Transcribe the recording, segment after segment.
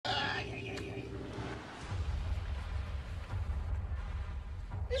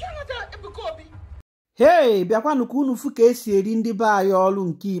Hey, bịakwanụ ka unu fụ ka esi eri ndị be anyị ọrụ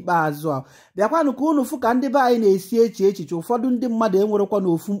nke ikpeazụ a. Bịakwanụ ka unu fụ ka ndị be anyị na-esi echiche ụfọdụ ndị mmadụ enwerekwa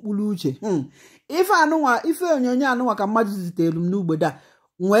n'ofu mkpụrụ uche. Ife onyonyo anụnwa ka mmadụ zitere m n'ugbede a.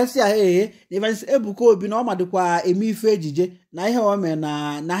 Nwee sị Evangelist Ebuka Obi na ọ madịkwa eme ife ejije na ihe o mee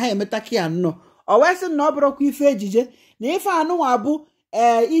na ha emetaki ya nnọọ. O wee sị na ọ bụrụkwa ife ejije na ife anụnwa bụ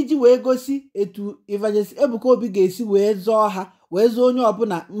iji wee gosi etu Evangelist Ebuka Obi ga-esi wee zọọ ha wee zọọ onye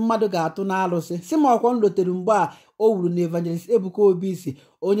ọbụla mmadụ ga-atụ n'alụsị. Si ma ọkwa nlotere mgbe a o wuru na Evangelist Ebuka Obi si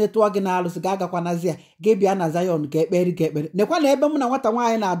onye tụọ gị n'alụsị ga-agakwana ya gị bịa na Zion ka ekpere ka ekpere. Nekwa na ebe mụ na nwata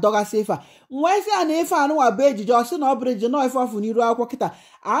nwaanyị na-adọgasị ife a nwee sị ya na ife anụnwa bụ ejije ọ sị na ọ bụrụ ejije nọọ ife afụ n'iru akwụkwọ kịta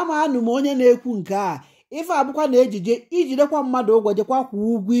ama anụ m onye na-ekwu nke a ife abụkwa na ejije ijidekwa mmadụ ụgwọ jekwa kwa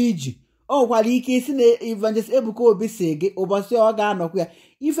ụgwọ iji o nwekwara ike isi na Evangelist Ebuka Obi si gị ụbọchị ọ ga-anọkwa ya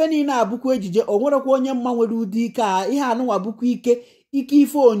ife niile abụkwa ejije o nwerekwa onye mma nwere ụdị ike a ihe anụnwa bụkwa ike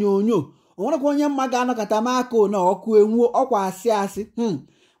ife onyonyo o nwerekwa onye mma ga-anọkọta ma aka na ọkụ enwuo ọkwa asị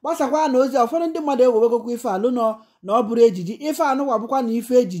gbasakwa na ozi ụfọdụ ndị mmadụ ewewegokwa ife alụ na ọ bụrụ ejije ife anụnwa bụkwa na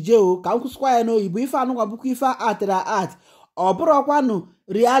ife ejije o ka m kwụsịkwa ya n'oyibo ife anụnwa bụkwa ife atịra art ọ bụrụkwanụ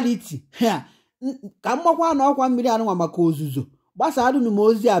reality ka mmakwa na ọkwa mmiri anụnwa maka ozuzo gbasadụnụ m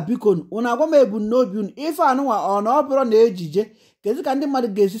ozi a biko unu agwa m ebumnobi unu ife anụnwa ọ na ọ bụrụ na ejije kezi ka ndị mmadụ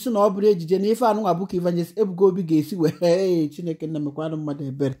ga-esi si na ọ bụrụ ejije na ife anụnwa bụ ka Evangelist Ebuka Obi ga-esi wee Chineke nna mekwanụ mmadụ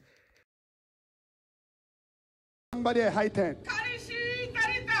ebere. Somebody a high ten.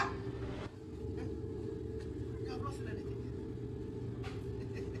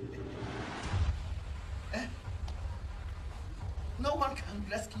 No one can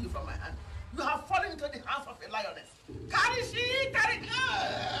rescue you from my hand. You have fallen into the hands of a lioness. Carry she, carry.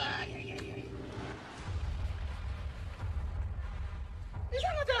 Is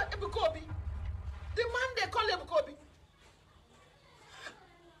that not Ebuka Obi? The man they call Ebuka Obi?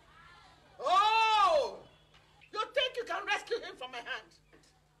 Oh! You think you can rescue him from my hand?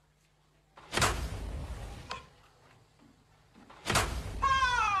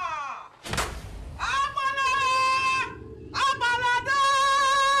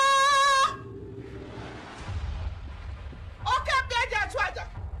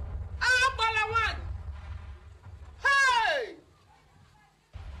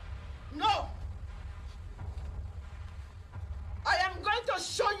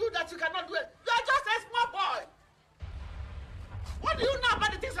 Show you that you cannot do it. You are just a small boy. What do you know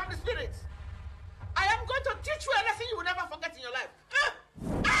about the things of the spirit? I am going to teach you a lesson you will never forget in your life.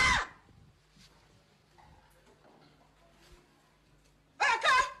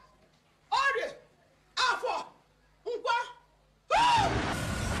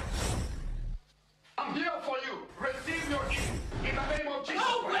 I'm here for you. Receive your gift in the name of Jesus.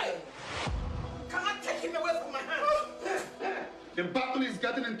 No way. Cannot take him away from my hand. The battle is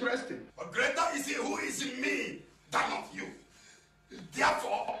getting interesting. But greater is he who is in me than of you.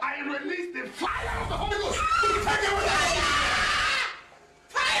 Therefore, I release the fire of the Holy Ghost.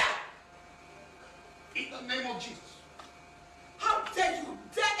 Fire! In the name of Jesus. How dare you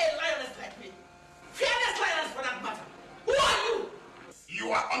dare a lioness like me? Fearless lioness for that matter. Who are you?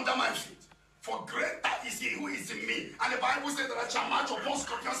 You are under my feet. For greater is he who is in me. And the Bible says that I shall march upon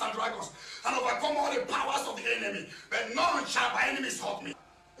scorpions and dragons and overcome all the powers of the enemy. But none shall by enemies hurt me.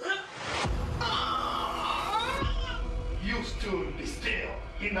 You stood be still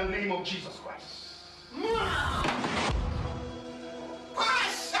in the name of Jesus Christ.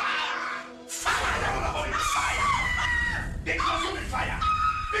 Fire! Be consumed by fire!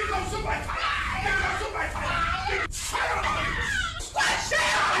 Be consumed by fire! Be consumed by fire! Fire of the Holy Ghost! I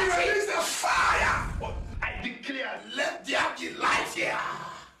release the fire! I declare, Let there be light here!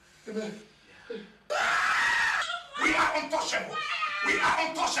 We are untouchable! We are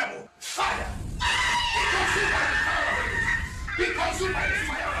untouchable! Fire! Be consumed by the fire of the Holy Ghost! Be consumed by the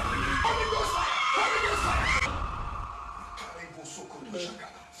fire of the Holy Ghost! Holy Ghost fire! Holy Ghost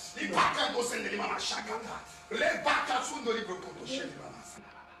fire!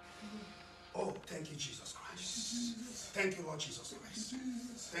 Oh, thank you, Jesus Christ. Thank you, Lord Jesus Christ.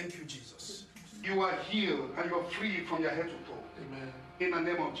 Thank you, Jesus. you are healed and you are free from your head to toe. Amen. In the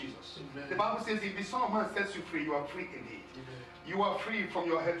name of Jesus. Amen. The Bible says if the Son of Man sets you free, you are free indeed. Amen. You are free from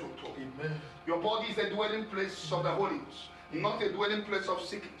your head to toe. Amen. Your body is a dwelling place of the Holy Ghost, not a dwelling place of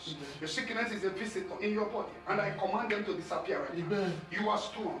sickness. Amen. The sickness is a visitor in your body, and I command them to disappear right now. Amen. You are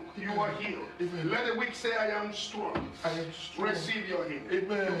strong. You are healed. Amen. Let the weak say, I am strong. I am strong. Receive your healing.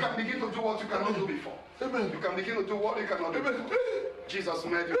 Amen. You can begin to do what you cannot do before. Amen. You can begin to do what you cannot do Amen. before. Jesus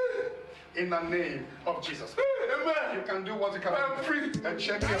made you. In the name of Jesus. Amen. You can do what you cannot do. I am free. And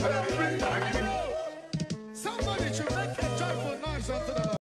check your I am free.